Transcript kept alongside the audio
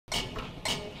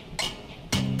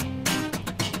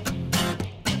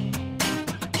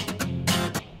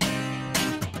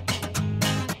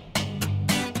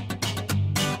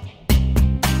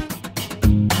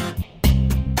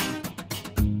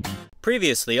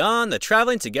Previously on the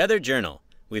Traveling Together Journal,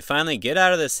 we finally get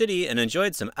out of the city and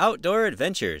enjoyed some outdoor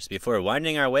adventures before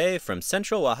winding our way from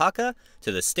central Oaxaca to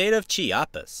the state of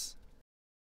Chiapas.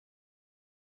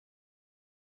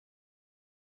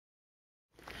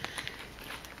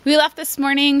 We left this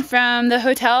morning from the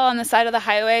hotel on the side of the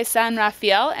highway, San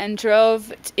Rafael, and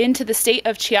drove into the state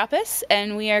of Chiapas,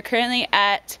 and we are currently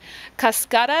at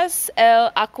Cascada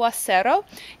el Aguacero,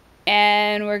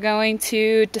 and we're going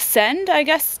to descend, I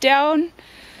guess, down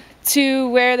to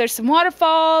where there's some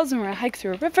waterfalls, and we're gonna hike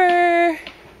through a river.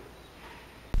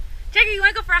 Jackie, you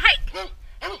wanna go for a hike?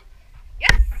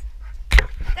 Yes!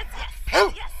 That's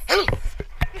yes! Yes!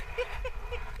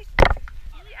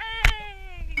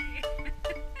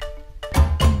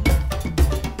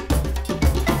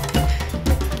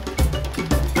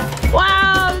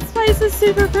 Wow, this place is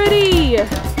super pretty!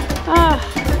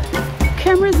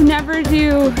 Cameras never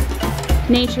do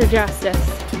nature justice.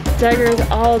 Duggar's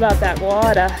all about that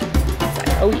water. It's like,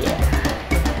 oh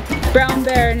yeah. Brown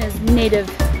bear in his native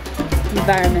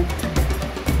environment.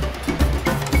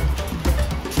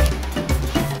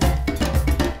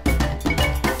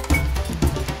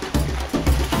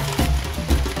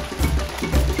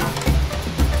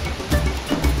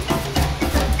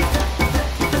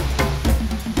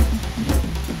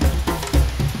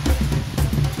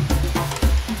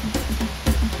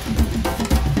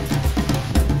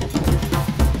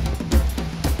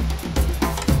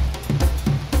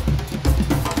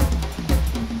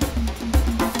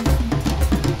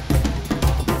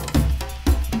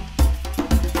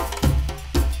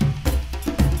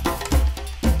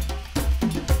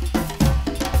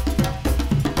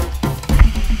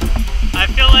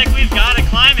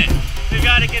 We've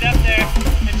got to get up there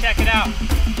and check it out.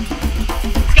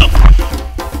 Let's go!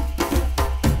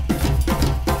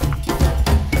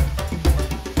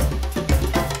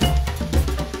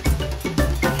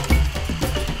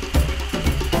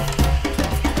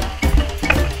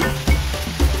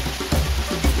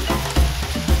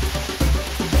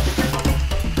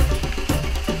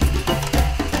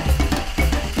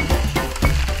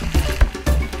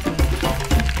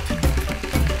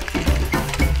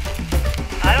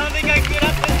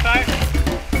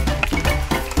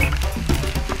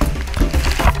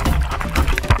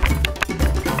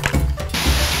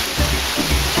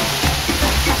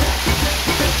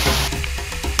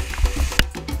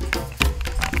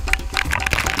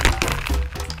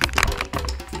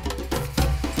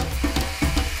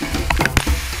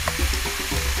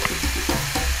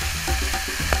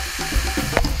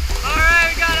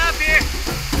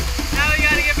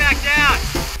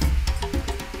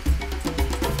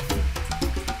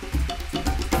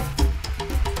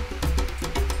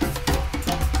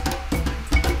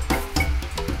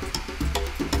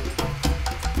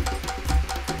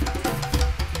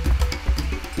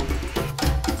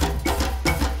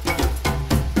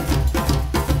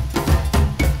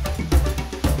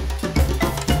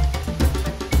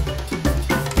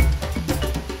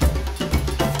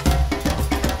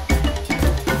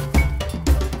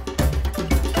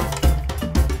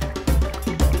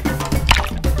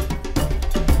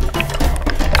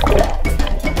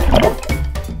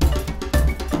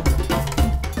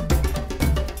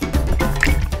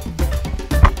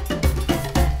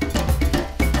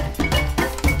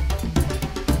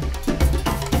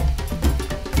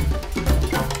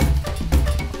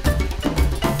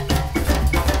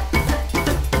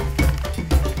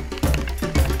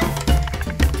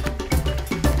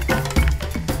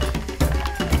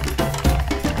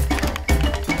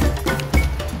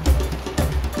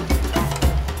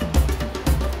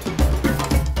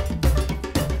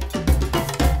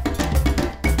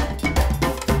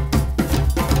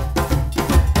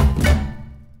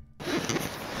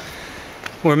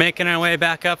 We're making our way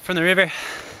back up from the river,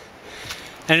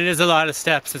 and it is a lot of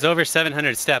steps. It's over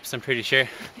 700 steps, I'm pretty sure.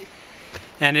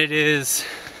 And it is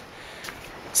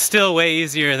still way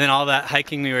easier than all that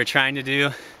hiking we were trying to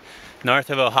do north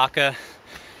of Oaxaca,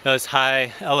 those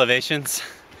high elevations.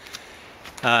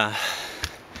 And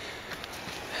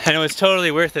it was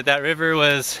totally worth it. That river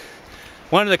was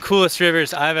one of the coolest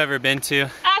rivers I've ever been to.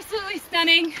 Absolutely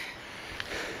stunning.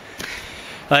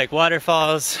 Like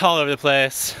waterfalls all over the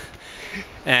place.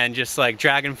 And just like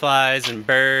dragonflies and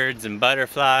birds and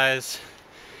butterflies.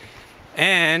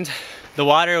 And the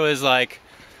water was like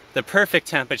the perfect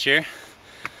temperature.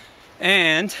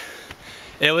 And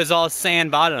it was all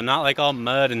sand bottom, not like all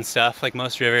mud and stuff like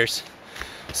most rivers.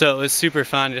 So it was super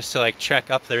fun just to like trek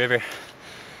up the river.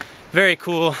 Very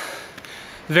cool,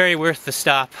 very worth the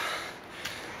stop.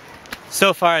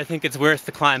 So far I think it's worth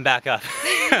the climb back up.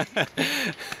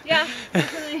 Yeah,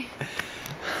 definitely.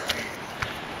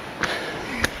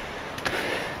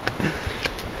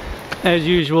 As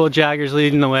usual, Jagger's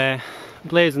leading the way,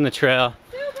 blazing the trail.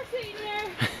 Super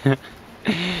senior.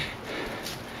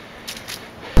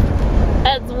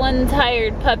 That's one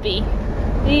tired puppy.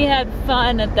 He had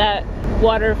fun at that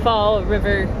waterfall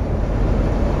river.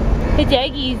 Hey,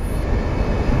 Jaggies.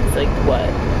 It's like, what?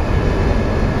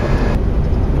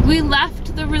 We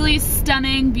left the really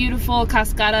stunning, beautiful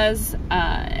Cascadas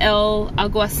El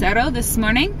Aguacero this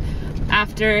morning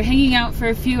after hanging out for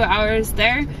a few hours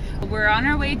there. We're on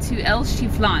our way to El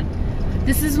Chiflon.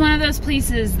 This is one of those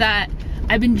places that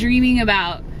I've been dreaming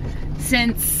about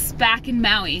since back in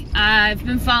Maui. I've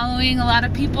been following a lot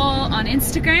of people on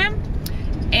Instagram,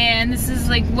 and this is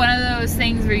like one of those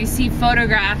things where you see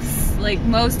photographs, like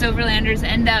most overlanders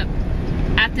end up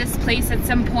at this place at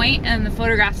some point, and the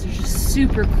photographs are just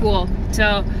super cool.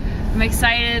 So I'm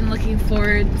excited and looking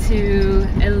forward to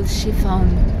El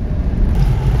Chiflon.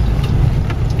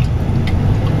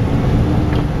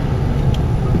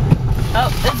 Oh,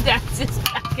 this guy's just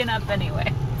backing up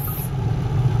anyway.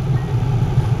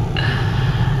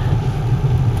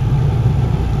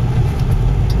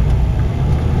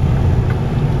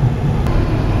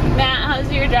 Matt, how's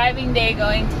your driving day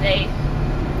going today?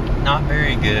 Not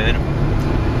very good.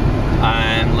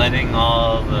 I'm letting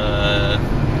all the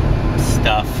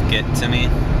stuff get to me.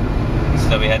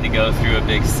 So we had to go through a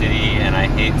big city, and I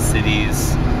hate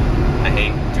cities. I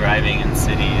hate driving in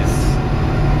cities.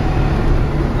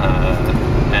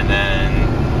 And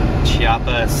then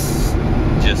Chiapas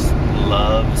just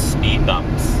loves speed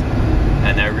bumps.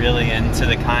 And they're really into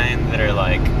the kind that are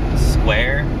like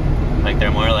square. Like they're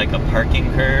more like a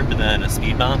parking curb than a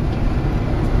speed bump.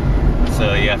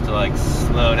 So you have to like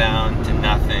slow down to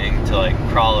nothing to like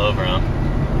crawl over them.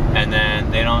 And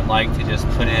then they don't like to just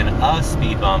put in a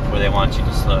speed bump where they want you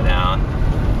to slow down.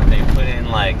 They put in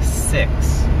like 6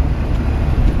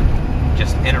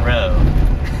 just in a row.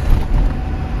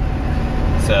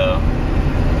 So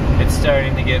it's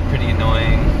starting to get pretty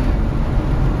annoying.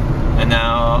 And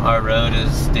now our road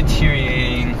is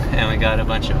deteriorating, and we got a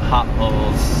bunch of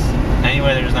potholes.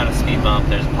 Anywhere there's not a speed bump,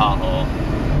 there's a pothole.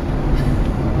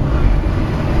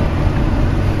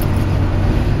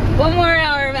 One more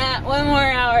hour, Matt. One more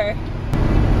hour.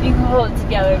 You can hold it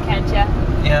together, can't ya?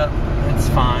 Yep, it's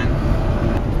fine.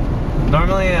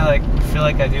 Normally I feel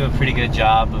like I do a pretty good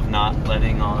job of not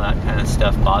letting all that kind of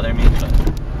stuff bother me, but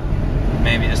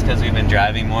maybe just because we've been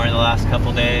driving more the last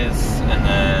couple days, and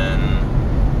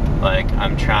then like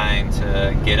I'm trying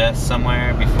to get us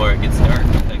somewhere before it gets dark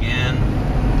again.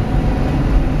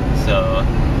 So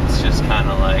it's just kind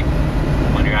of like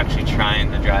when you're actually trying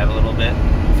to drive a little bit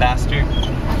faster,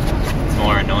 it's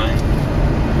more annoying.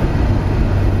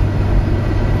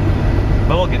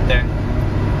 But we'll get there.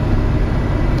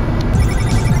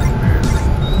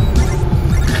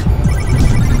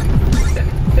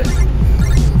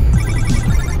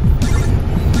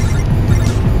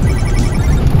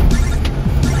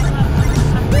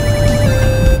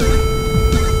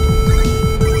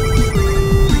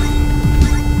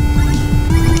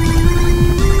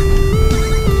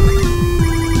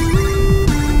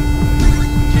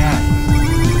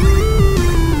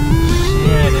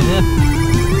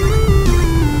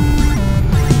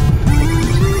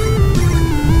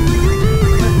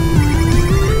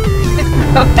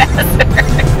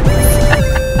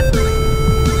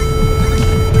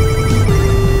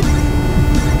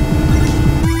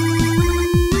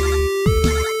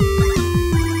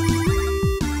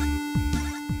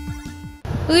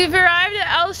 We've arrived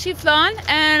at El Chiflon,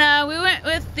 and we went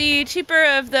with the cheaper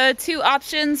of the 2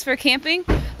 options for camping.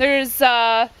 There's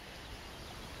one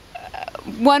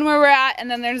where we're at, and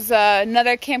then there's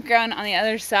another campground on the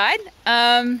other side.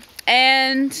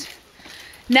 And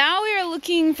now we are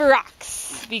looking for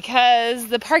rocks because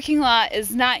the parking lot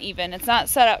is not even. It's not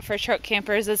set up for truck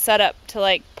campers. It's set up to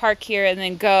like park here and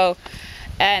then go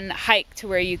and hike to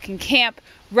where you can camp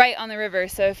right on the river.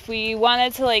 So if we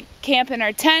wanted to like camp in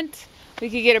our tent, we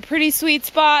could get a pretty sweet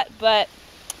spot, but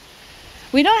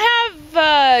we don't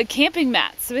have camping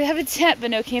mats. So we have a tent, but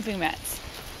no camping mats.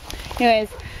 Anyways,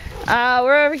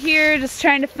 we're over here just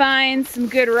trying to find some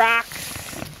good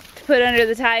rocks to put under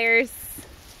the tires.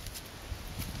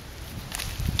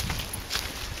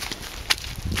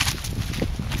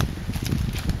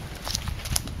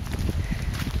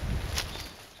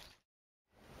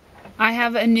 I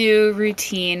have a new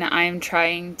routine I'm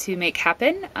trying to make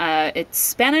happen. It's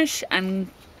Spanish and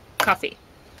coffee.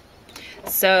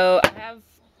 So I have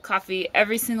coffee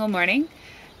every single morning,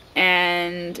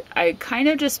 and I kind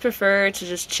of just prefer to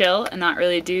just chill and not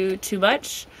really do too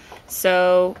much.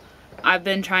 So I've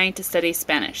been trying to study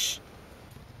Spanish.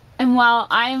 And while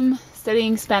I'm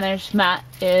studying Spanish, Matt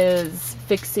is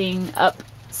fixing up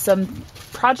some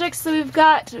projects that we've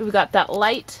got. We've got that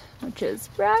light, which is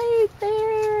right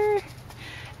there,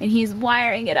 and he's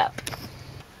wiring it up.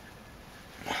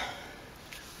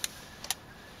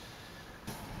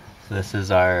 This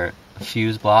is our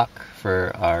fuse block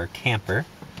for our camper,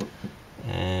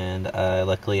 and I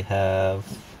luckily have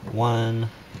one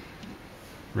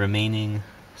remaining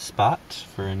spot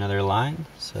for another line,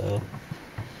 so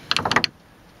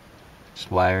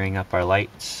just wiring up our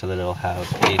lights so that it'll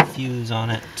have a fuse on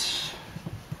it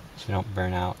so we don't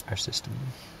burn out our system.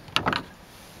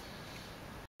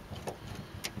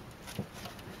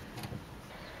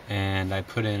 And I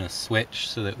put in a switch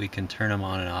so that we can turn them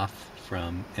on and off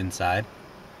from inside.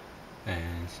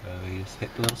 And so you just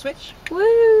hit the little switch.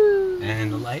 Woo!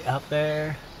 And the light out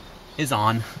there is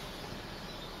on.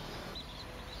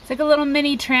 It's like a little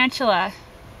mini tarantula.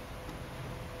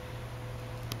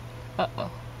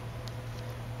 Uh-oh.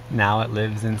 Now it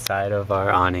lives inside of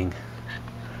our awning.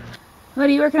 What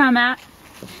are you working on, Matt?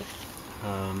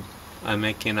 I'm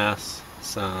making us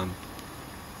some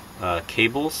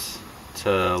cables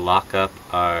to lock up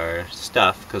our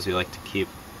stuff, because we like to keep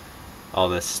all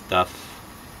this stuff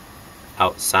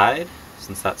outside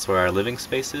since that's where our living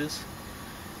space is.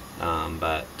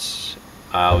 But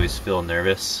I always feel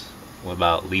nervous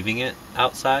about leaving it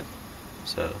outside,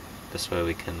 so this way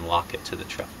we can lock it to the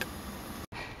truck.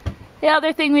 The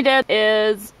other thing we did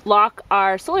is lock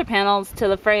our solar panels to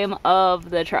the frame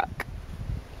of the truck.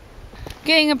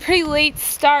 Getting a pretty late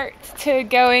start to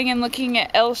going and looking at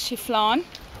El Chiflon.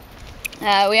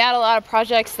 We had a lot of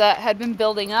projects that had been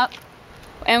building up,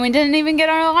 and we didn't even get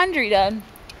our laundry done.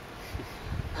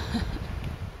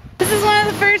 This is one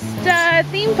of the first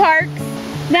theme parks,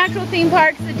 natural theme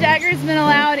parks that Jagger's been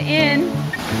allowed in.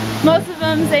 Most of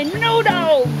them say no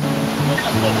dogs.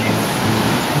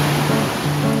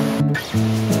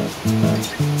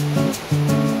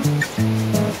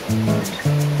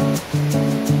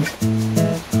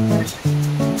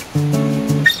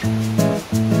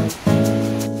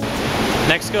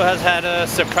 Mexico has had a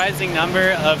surprising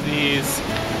number of these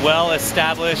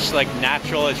well-established, like,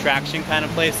 natural attraction kind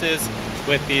of places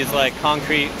with these like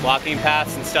concrete walking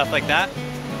paths and stuff like that,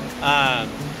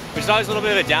 which is always a little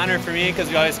bit of a downer for me, because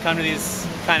we always come to these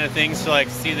kind of things to like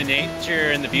see the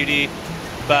nature and the beauty,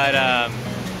 but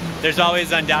there's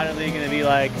always undoubtedly going to be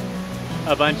like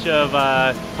a bunch of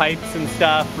pipes and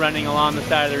stuff running along the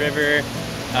side of the river,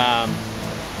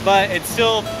 but it's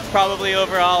still probably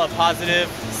overall a positive,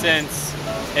 since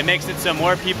it makes it so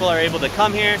more people are able to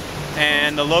come here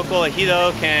and the local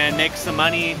ejido can make some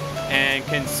money and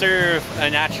conserve a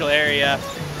natural area.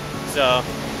 So,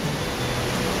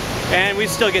 and we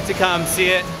still get to come see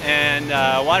it, and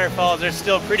waterfalls are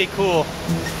still pretty cool.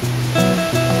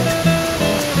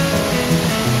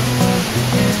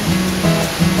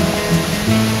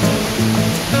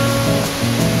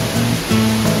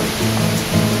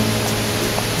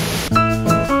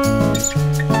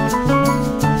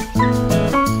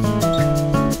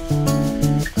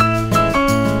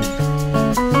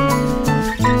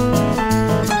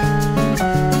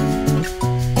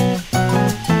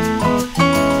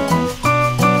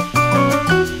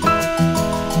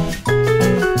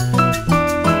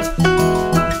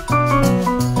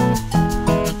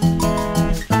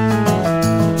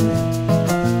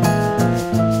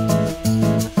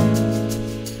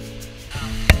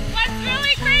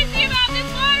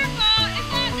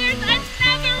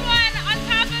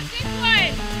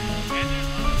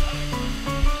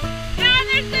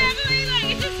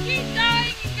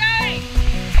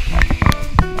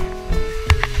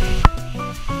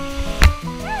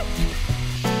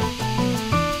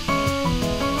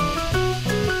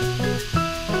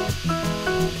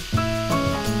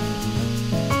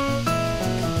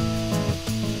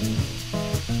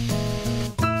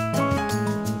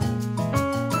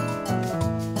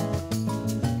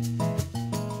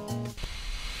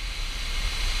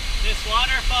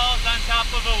 Waterfalls on top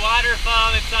of a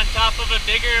waterfall that's on top of a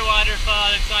bigger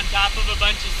waterfall that's on top of a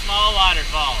bunch of small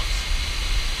waterfalls.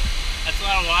 That's a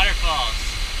lot of waterfalls.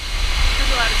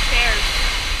 There's a lot of stairs.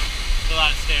 There's a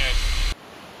lot of stairs.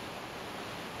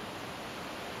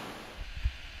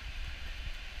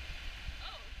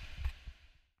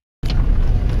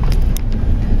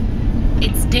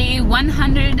 It's day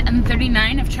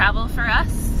 139 of travel for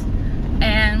us,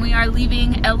 and we are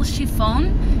leaving El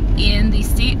Chiflon in the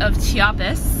state of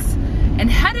Chiapas and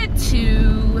headed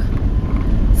to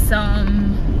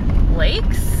some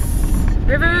lakes,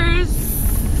 rivers,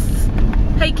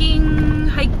 hike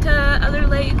to other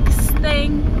lakes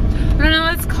thing. I don't know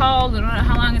what it's called, I don't know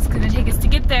how long it's going to take us to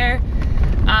get there.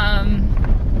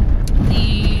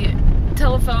 The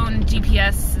telephone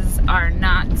GPS is are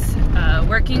not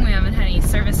working. We haven't had any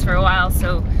service for a while,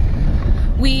 so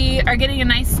we are getting a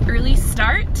nice early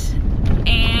start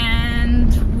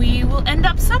and we will end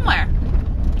up somewhere.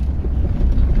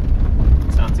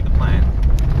 Sounds like a plan.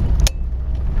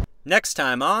 Next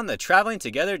time on the Traveling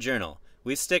Together Journal,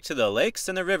 we stick to the lakes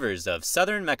and the rivers of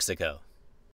southern Mexico.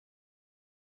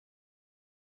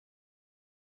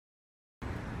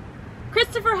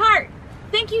 Christopher Hart,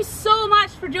 thank you so much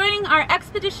for joining our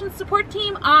expedition support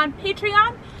team on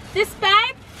Patreon. This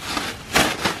bag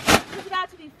is about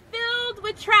to be filled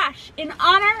with trash in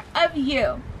honor of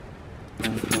you.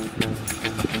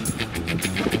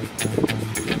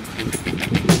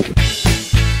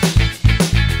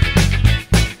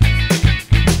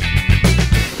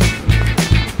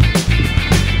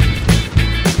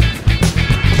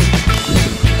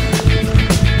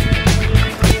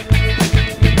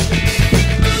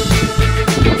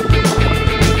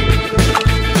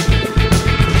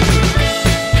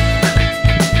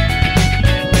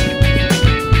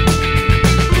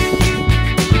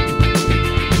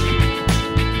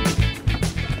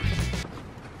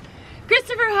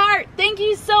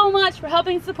 For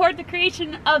helping support the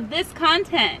creation of this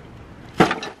content.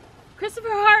 Christopher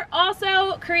Hart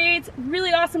also creates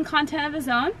really awesome content of his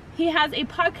own. He has a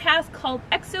podcast called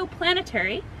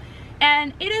Exoplanetary,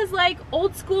 and it is like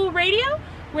old school radio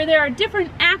where there are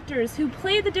different actors who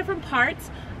play the different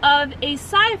parts of a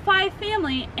sci-fi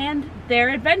family and their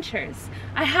adventures.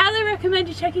 I highly recommend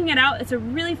you checking it out. It's a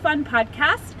really fun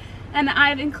podcast, and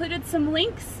I've included some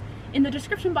links in the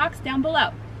description box down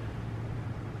below.